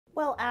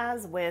Well,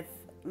 as with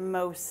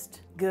most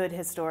good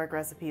historic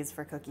recipes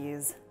for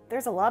cookies,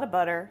 there's a lot of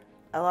butter,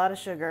 a lot of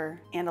sugar,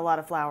 and a lot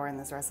of flour in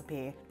this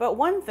recipe. But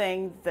one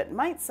thing that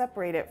might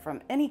separate it from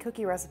any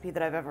cookie recipe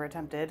that I've ever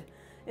attempted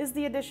is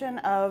the addition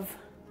of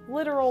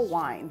literal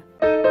wine.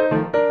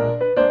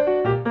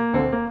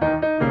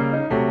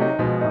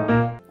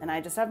 And I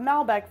just have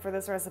Malbec for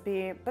this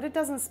recipe, but it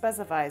doesn't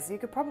specify, so you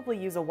could probably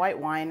use a white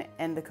wine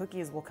and the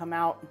cookies will come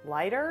out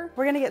lighter.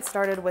 We're gonna get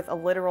started with a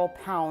literal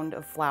pound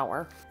of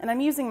flour. And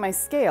I'm using my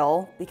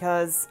scale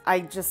because I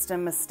just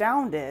am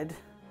astounded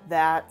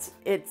that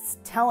it's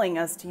telling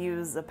us to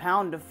use a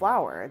pound of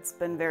flour. It's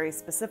been very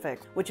specific,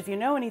 which if you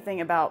know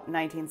anything about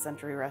 19th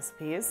century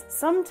recipes,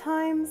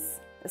 sometimes,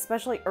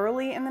 especially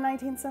early in the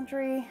 19th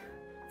century,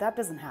 that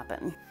doesn't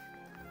happen.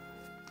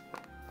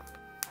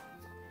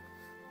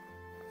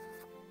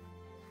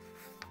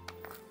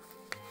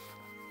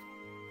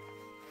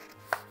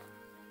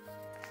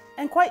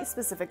 And quite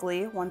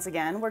specifically, once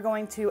again, we're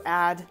going to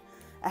add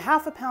a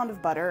half a pound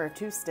of butter, or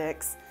 2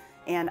 sticks,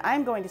 and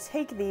I'm going to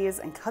take these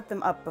and cut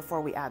them up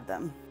before we add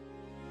them.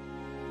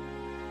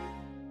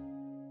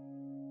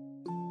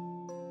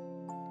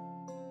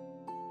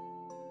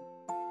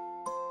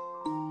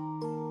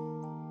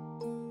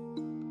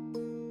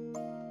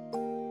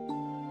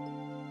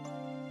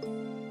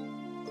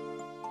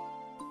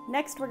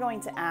 Next, we're going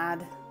to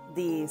add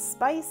the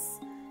spice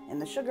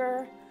and the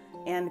sugar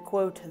and,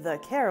 quote, the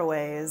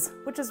caraways,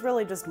 which is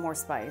really just more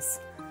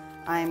spice.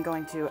 I'm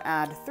going to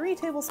add 3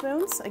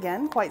 tablespoons,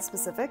 again, quite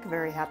specific,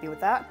 very happy with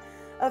that,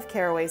 of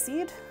caraway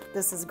seed.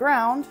 This is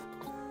ground,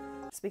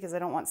 just because I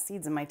don't want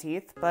seeds in my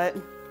teeth, but,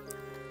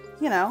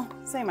 you know,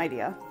 same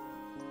idea.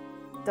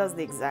 Does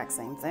the exact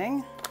same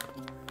thing.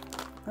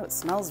 Oh, it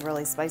smells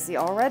really spicy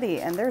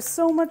already, and there's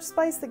so much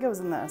spice that goes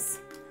in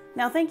this.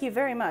 Now, thank you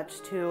very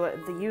much to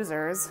the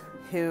users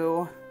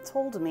who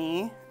told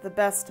me the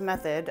best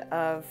method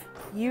of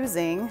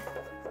using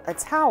a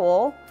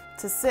towel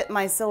to sit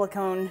my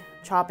silicone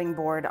chopping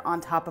board on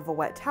top of a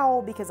wet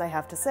towel, because I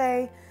have to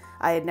say,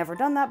 I had never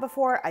done that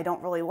before. I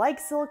don't really like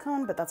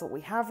silicone, but that's what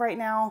we have right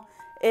now.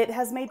 It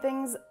has made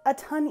things a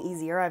ton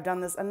easier. I've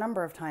done this a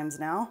number of times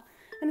now,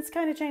 and it's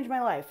kind of changed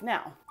my life.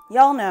 Now,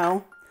 y'all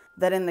know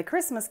that in the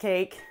Christmas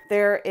cake,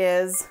 there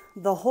is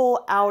the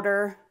whole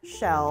outer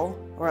shell,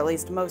 or at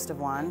least most of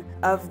one,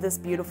 of this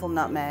beautiful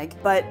nutmeg.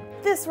 But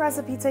this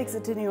recipe takes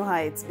it to new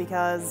heights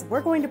because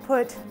we're going to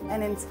put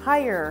an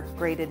entire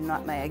grated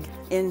nutmeg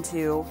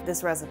into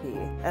this recipe,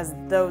 as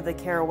though the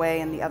caraway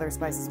and the other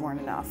spices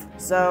weren't enough.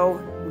 So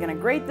I'm gonna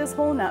grate this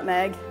whole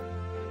nutmeg.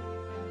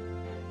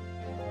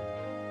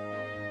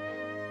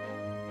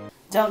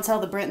 Don't tell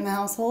the Brit in the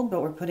household,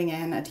 but we're putting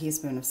in a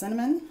teaspoon of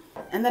cinnamon.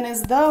 And then,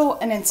 as though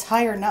an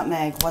entire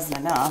nutmeg wasn't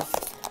enough,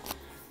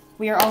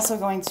 we are also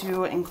going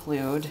to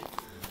include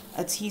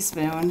a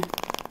teaspoon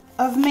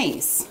of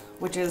mace,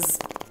 which is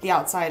the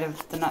outside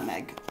of the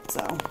nutmeg.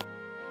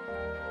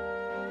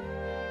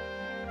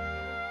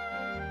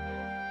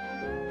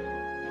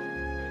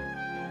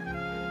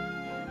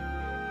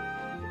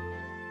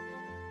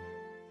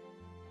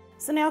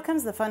 So now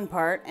comes the fun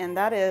part, and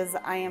that is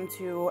I am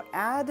to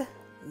add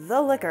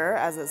the liquor,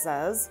 as it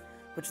says,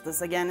 which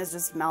this again is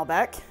just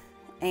Malbec,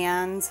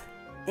 and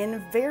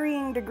in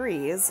varying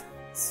degrees,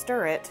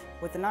 stir it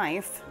with a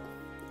knife.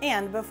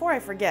 And before I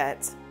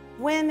forget,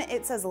 when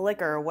it says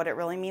liquor, what it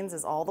really means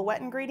is all the wet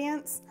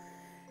ingredients.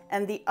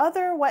 And the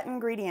other wet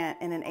ingredient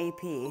in an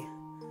Apee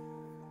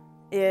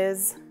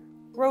is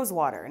rose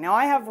water. Now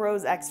I have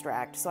rose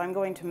extract, so I'm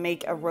going to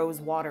make a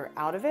rose water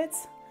out of it,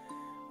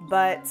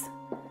 but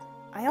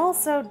I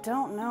also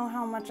don't know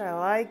how much I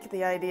like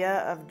the idea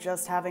of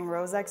just having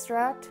rose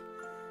extract.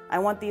 I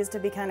want these to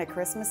be kind of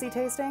Christmassy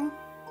tasting.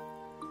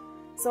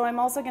 So I'm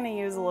also going to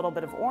use a little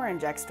bit of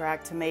orange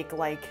extract to make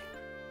like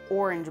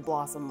orange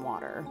blossom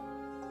water.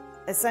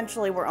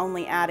 Essentially, we're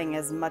only adding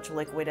as much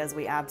liquid as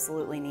we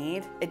absolutely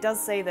need. It does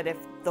say that if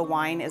the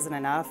wine isn't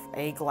enough,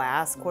 a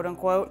glass, quote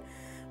unquote,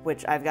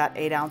 which I've got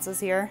 8 ounces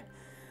here,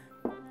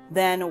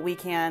 then we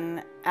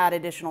can add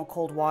additional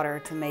cold water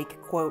to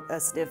make, quote, a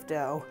stiff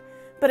dough.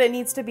 But it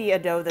needs to be a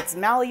dough that's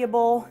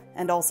malleable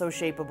and also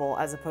shapeable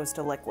as opposed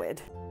to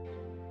liquid.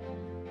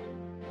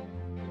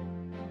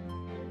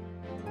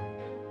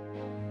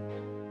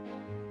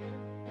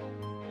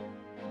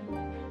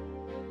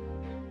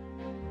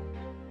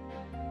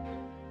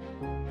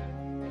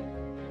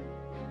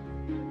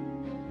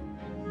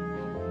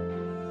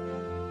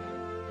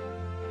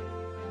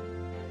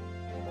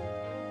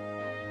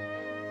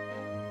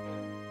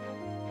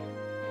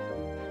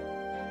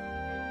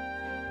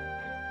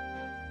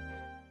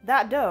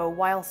 That dough,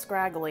 while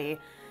scraggly,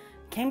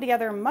 came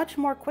together much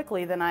more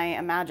quickly than I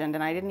imagined,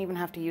 and I didn't even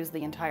have to use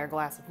the entire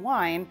glass of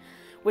wine,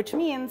 which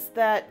means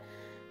that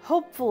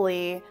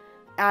hopefully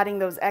adding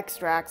those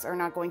extracts are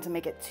not going to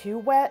make it too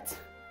wet.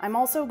 I'm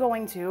also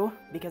going to,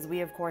 because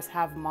we of course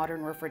have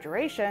modern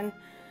refrigeration,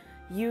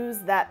 use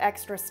that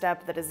extra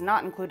step that is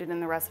not included in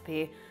the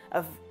recipe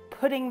of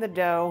putting the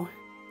dough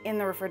in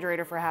the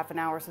refrigerator for half an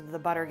hour so that the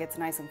butter gets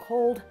nice and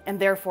cold, and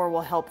therefore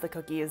will help the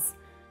cookies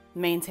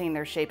maintain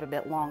their shape a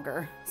bit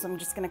longer. So I'm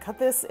just gonna cut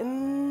this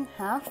in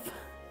half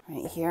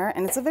right here.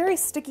 And it's a very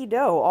sticky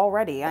dough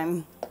already.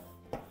 I'm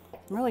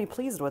really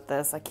pleased with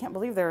this. I can't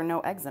believe there are no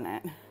eggs in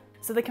it.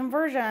 So the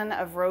conversion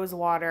of rose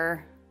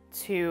water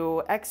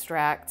to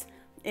extract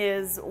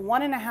is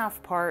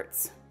 1.5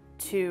 parts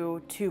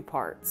to 2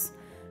 parts.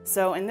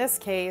 So in this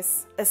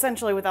case,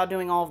 essentially without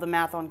doing all of the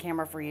math on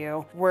camera for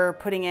you, we're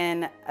putting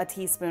in 1.5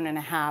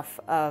 teaspoons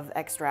of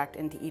extract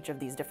into each of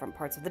these different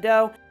parts of the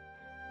dough.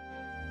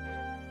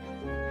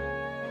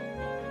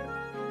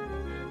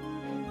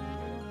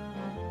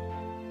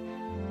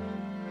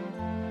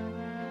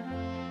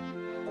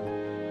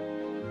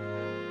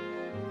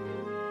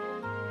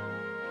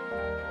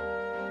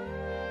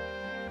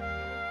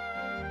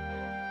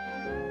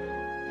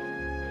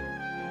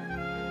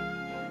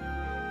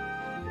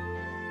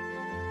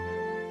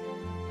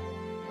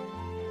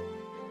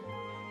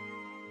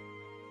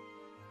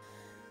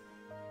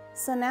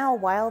 So now,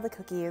 while the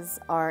cookies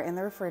are in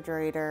the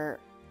refrigerator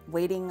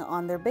waiting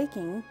on their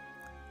baking,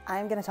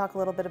 I'm going to talk a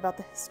little bit about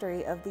the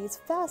history of these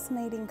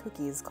fascinating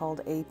cookies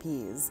called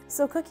Apees.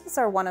 So cookies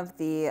are one of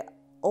the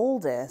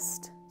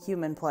oldest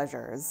human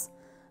pleasures,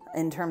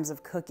 in terms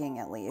of cooking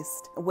at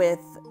least, with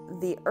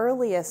the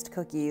earliest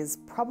cookies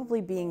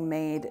probably being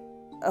made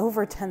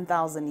over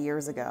 10,000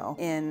 years ago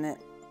in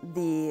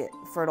the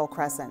Fertile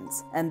Crescent,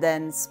 and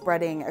then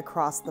spreading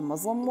across the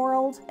Muslim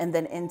world and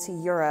then into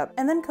Europe.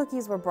 And then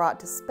cookies were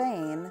brought to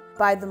Spain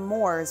by the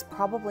Moors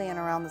probably in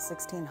around the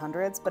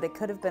 1600s, but it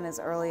could have been as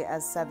early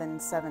as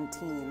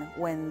 717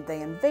 when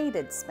they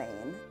invaded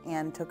Spain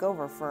and took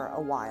over for a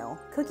while.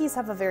 Cookies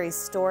have a very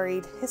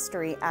storied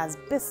history as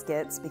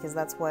biscuits, because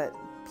that's what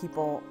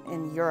people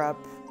in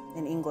Europe,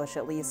 in English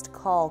at least,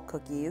 call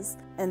cookies.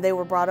 And they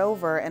were brought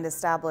over and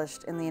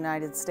established in the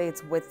United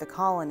States with the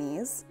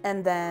colonies,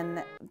 and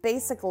then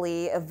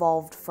basically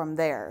evolved from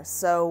there.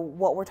 So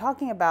what we're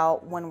talking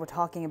about when we're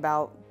talking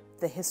about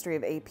the history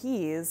of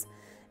Apees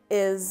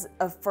is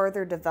a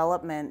further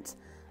development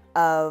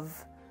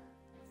of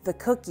the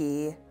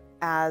cookie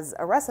as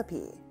a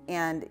recipe.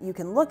 And you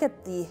can look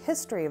at the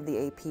history of the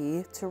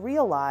Apee to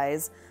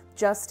realize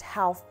just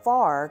how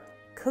far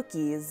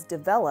cookies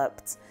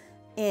developed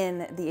in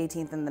the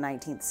 18th and the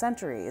 19th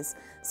centuries.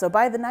 So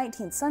by the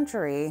 19th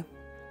century,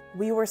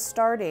 we were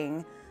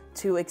starting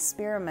to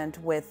experiment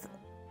with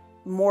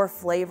more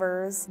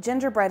flavors.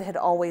 Gingerbread had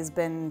always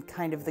been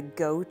kind of the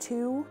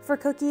go-to for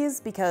cookies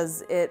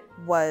because it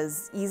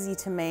was easy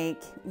to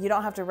make. You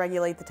don't have to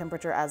regulate the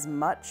temperature as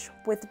much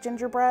with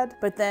gingerbread.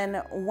 But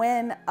then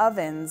when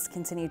ovens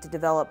continued to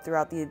develop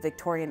throughout the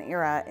Victorian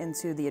era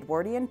into the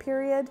Edwardian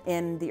period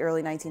in the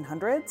early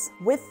 1900s,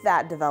 with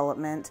that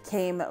development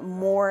came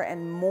more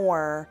and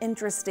more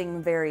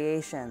interesting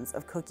variations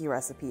of cookie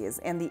recipes,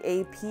 and the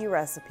Apee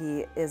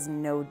recipe is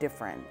no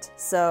different.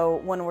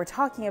 So when we're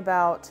talking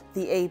about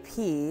the Apee,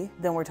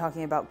 then we're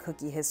talking about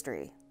cookie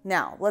history.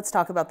 Now, let's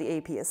talk about the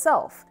Apee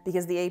itself,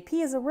 because the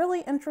Apee is a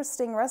really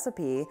interesting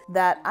recipe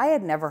that I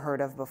had never heard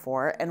of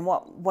before. And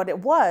what it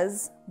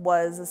was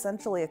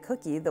essentially a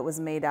cookie that was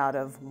made out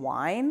of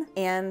wine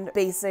and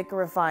basic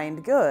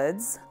refined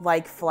goods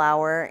like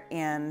flour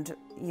and,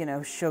 you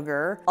know,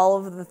 sugar, all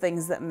of the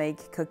things that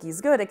make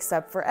cookies good,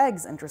 except for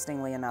eggs,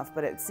 interestingly enough,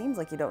 but it seems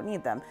like you don't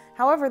need them.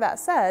 However, that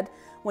said,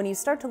 when you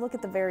start to look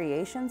at the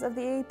variations of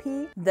the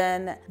Apee,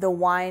 then the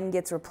wine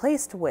gets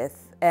replaced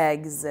with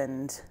eggs,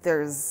 and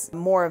there's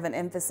more of an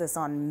emphasis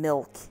on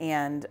milk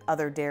and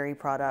other dairy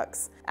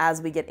products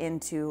as we get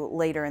into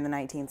later in the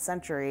 19th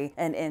century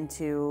and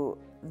into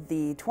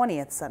the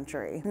 20th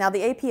century. Now, the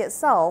Apee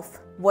itself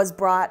was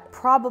brought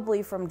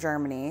probably from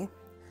Germany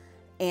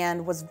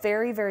and was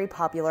very, very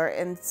popular,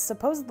 and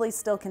supposedly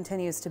still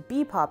continues to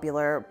be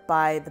popular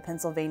by the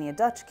Pennsylvania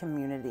Dutch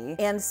community.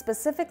 And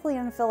specifically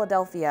in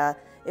Philadelphia,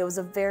 it was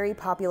a very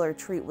popular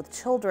treat with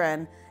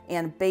children,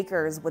 and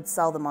bakers would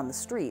sell them on the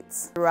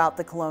streets throughout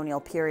the colonial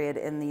period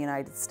in the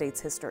United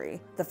States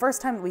history. The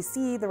first time that we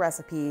see the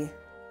recipe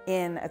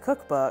in a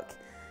cookbook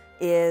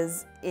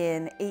is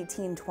in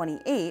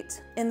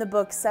 1828 in the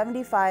book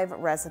 75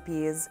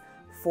 Recipes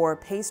for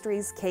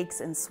Pastries, Cakes,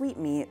 and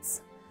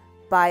Sweetmeats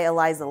by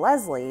Eliza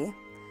Leslie,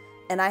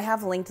 and I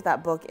have linked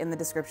that book in the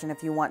description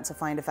if you want to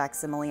find a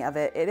facsimile of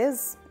it. It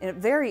is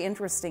very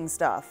interesting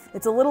stuff.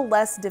 It's a little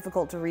less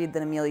difficult to read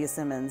than Amelia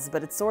Simmons,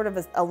 but it's sort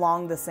of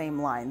along the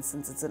same lines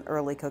since it's an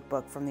early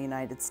cookbook from the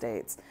United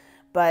States.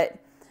 But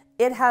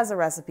it has a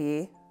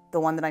recipe, the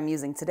one that I'm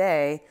using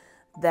today,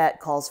 that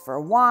calls for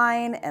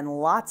wine and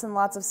lots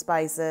of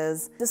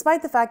spices,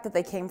 despite the fact that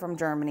they came from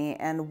Germany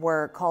and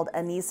were called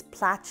anise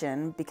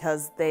plachen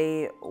because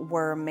they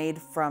were made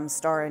from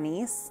star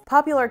anise.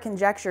 Popular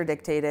conjecture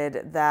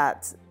dictated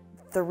that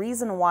the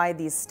reason why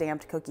these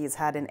stamped cookies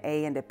had an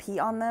A and a P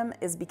on them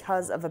is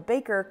because of a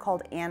baker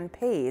called Ann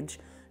Page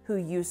who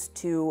used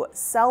to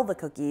sell the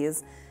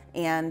cookies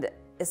and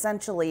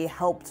essentially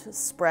helped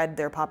spread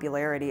their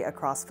popularity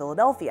across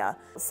Philadelphia.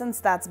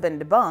 Since that's been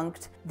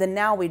debunked, then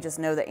now we just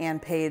know that Ann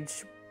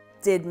Page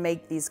did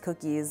make these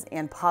cookies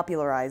and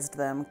popularized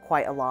them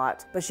quite a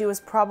lot, but she was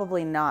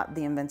probably not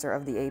the inventor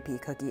of the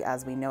Apee cookie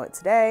as we know it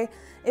today,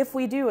 if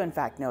we do in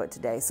fact know it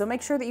today. So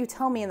make sure that you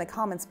tell me in the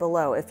comments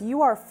below, if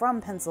you are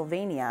from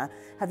Pennsylvania,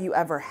 have you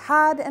ever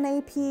had an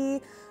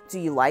Apee? Do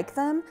you like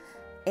them?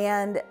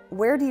 And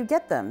where do you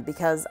get them?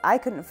 Because I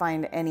couldn't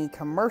find any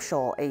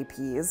commercial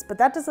Apees, but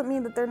that doesn't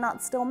mean that they're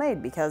not still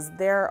made, because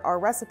there are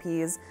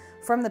recipes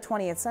from the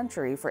 20th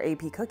century for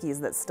Apee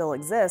cookies that still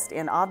exist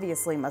and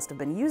obviously must have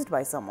been used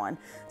by someone.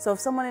 So if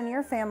someone in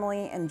your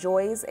family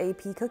enjoys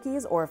Apee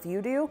cookies, or if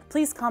you do,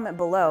 please comment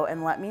below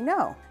and let me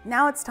know.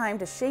 Now it's time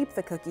to shape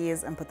the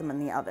cookies and put them in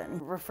the oven.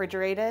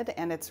 Refrigerated,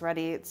 and it's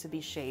ready to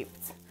be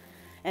shaped.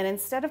 And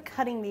instead of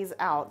cutting these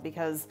out,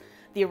 because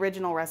the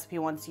original recipe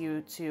wants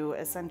you to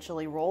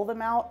essentially roll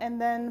them out and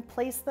then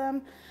place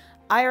them,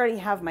 I already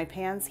have my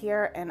pans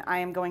here, and I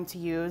am going to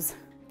use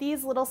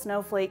these little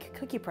snowflake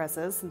cookie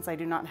presses, since I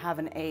do not have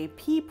an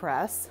Apee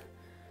press,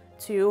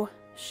 to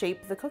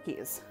shape the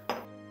cookies.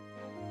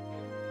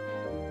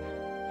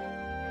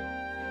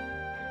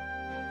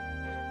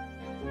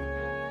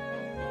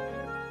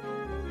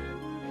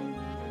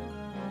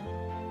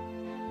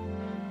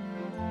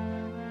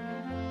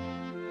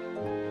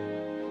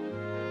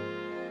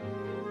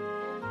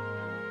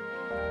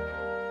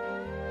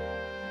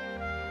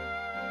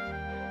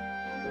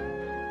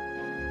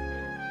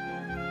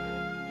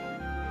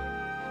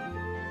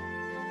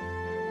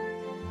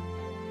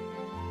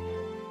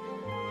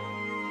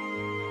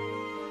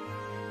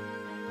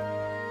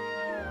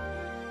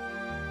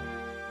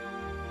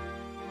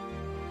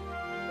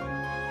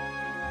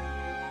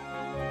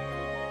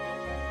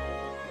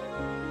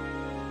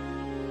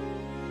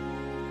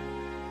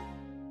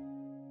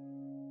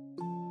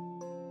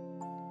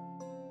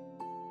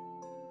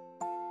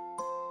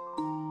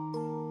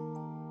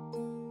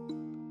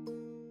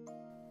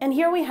 And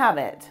here we have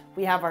it.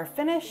 We have our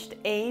finished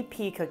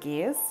Apee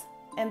cookies,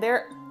 and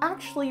they're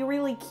actually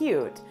really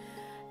cute.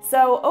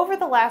 So over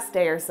the last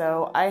day or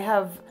so, I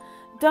have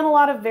done a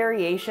lot of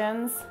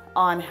variations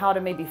on how to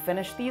maybe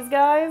finish these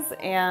guys,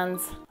 and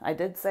I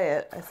did say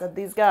it, I said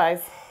these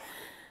guys.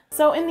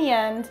 So in the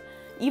end,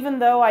 even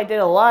though I did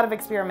a lot of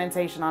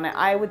experimentation on it,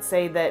 I would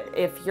say that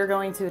if you're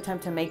going to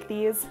attempt to make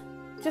these,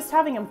 just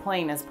having them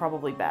plain is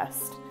probably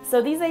best.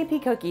 So these Apee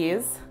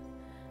cookies,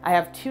 I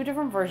have two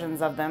different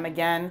versions of them.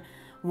 Again,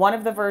 one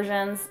of the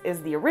versions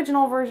is the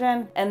original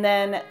version, and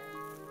then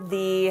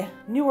the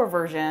newer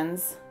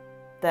versions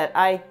that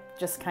I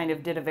just kind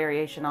of did a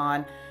variation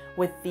on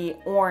with the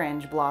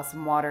orange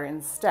blossom water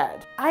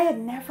instead. I had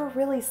never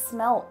really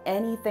smelled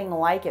anything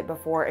like it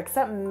before,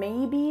 except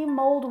maybe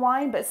mulled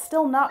wine, but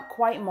still not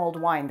quite mulled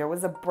wine. There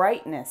was a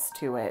brightness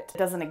to it. It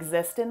doesn't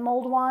exist in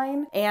mulled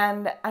wine,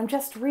 and I'm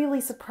just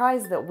really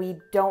surprised that we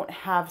don't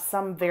have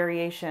some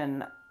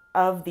variation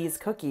of these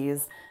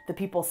cookies that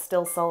people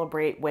still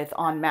celebrate with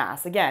en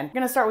masse. Again, I'm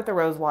gonna start with the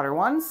rose water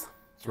ones.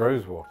 It's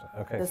rose water.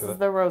 Okay. This is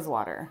the rose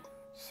water.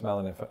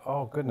 Smelling it.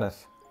 Oh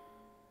goodness.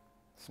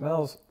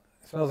 Smells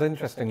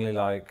interestingly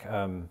like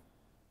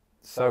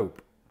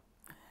soap.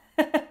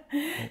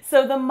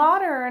 So the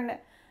modern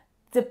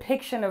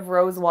depiction of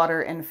rose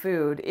water in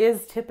food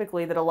is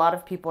typically that a lot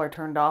of people are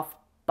turned off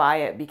by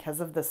it because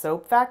of the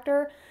soap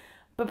factor.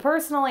 But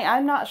personally,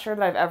 I'm not sure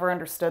that I've ever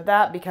understood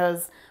that,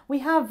 because we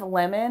have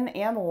lemon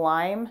and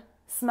lime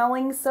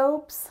smelling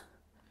soaps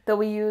that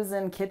we use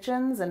in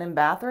kitchens and in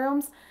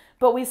bathrooms,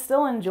 but we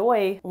still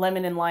enjoy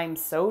lemon and lime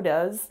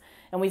sodas,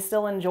 and we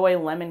still enjoy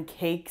lemon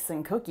cakes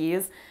and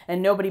cookies,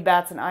 and nobody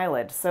bats an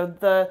eyelid. So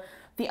the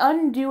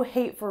undue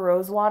hate for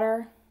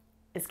rosewater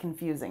is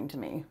confusing to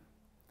me.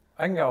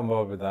 I can get on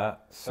board with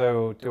that.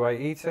 So do I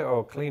eat it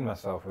or clean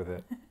myself with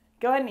it?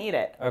 Go ahead and eat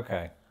it.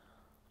 Okay.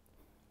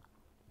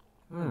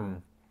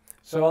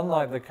 So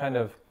unlike the kind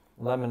of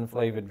lemon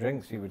flavored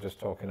drinks you were just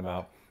talking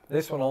about,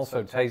 this one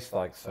also tastes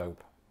like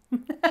soap.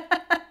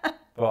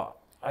 But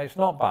it's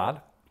not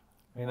bad.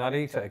 I mean, I'd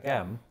eat it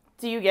again.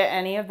 Do you get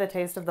any of the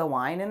taste of the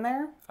wine in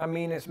there? I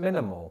mean, it's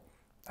minimal.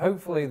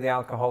 Hopefully the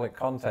alcoholic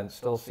content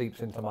still seeps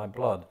into my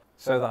blood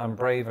so that I'm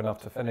brave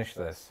enough to finish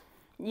this.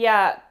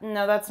 Yeah,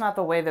 no, that's not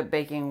the way that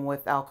baking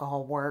with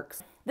alcohol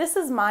works. This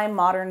is my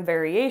modern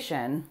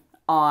variation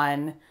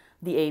on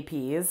the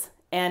Apees,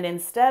 and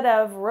instead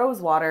of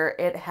rose water,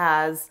 it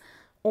has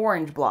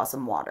orange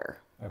blossom water.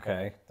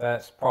 Okay,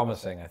 that's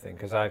promising, I think,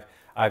 because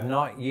I've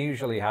not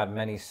usually had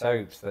many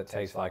soaps that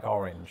taste like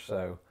orange,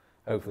 so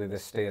hopefully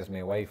this steers me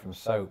away from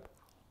soap.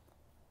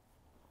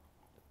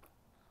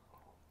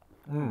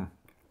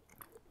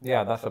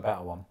 Yeah, that's a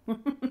better one.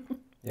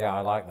 Yeah,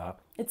 I like that.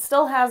 It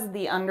still has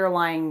the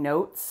underlying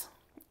notes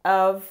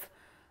of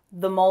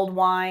the mulled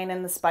wine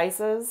and the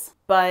spices,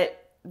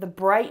 but the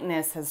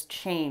brightness has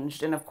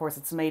changed, and of course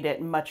it's made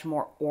it much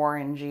more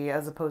orangey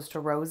as opposed to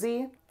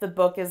rosy. The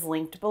book is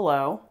linked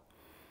below,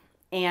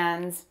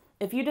 and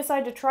if you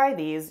decide to try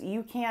these,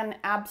 you can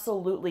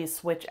absolutely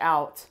switch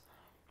out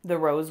the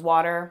rose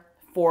water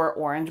for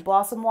orange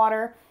blossom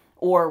water,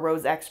 or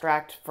rose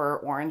extract for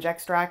orange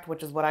extract,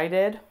 which is what I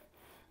did,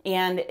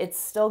 and it's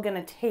still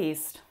gonna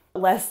taste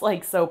less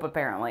like soap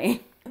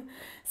apparently.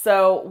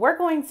 So we're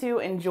going to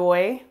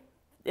enjoy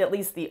at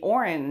least the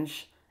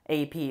orange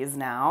Apees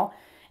now.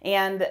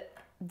 And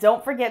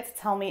don't forget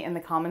to tell me in the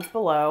comments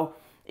below,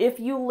 if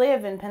you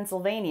live in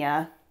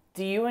Pennsylvania,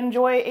 do you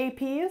enjoy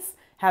Apees?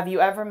 Have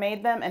you ever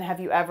made them, and have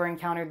you ever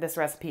encountered this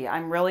recipe?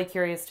 I'm really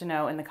curious to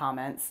know in the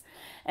comments.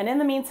 And in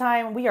the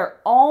meantime, we are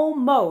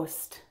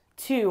almost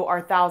to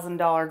our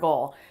 $1,000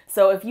 goal.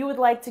 So if you would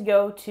like to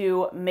go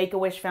to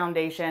Make-A-Wish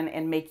Foundation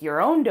and make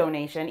your own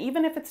donation,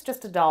 even if it's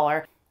just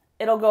 $1,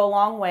 it'll go a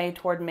long way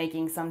toward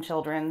making some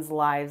children's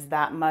lives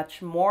that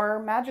much more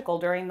magical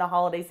during the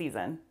holiday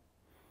season.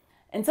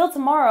 Until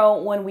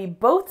tomorrow, when we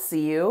both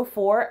see you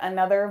for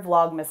another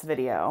Vlogmas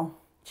video.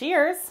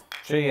 Cheers!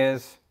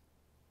 Cheers!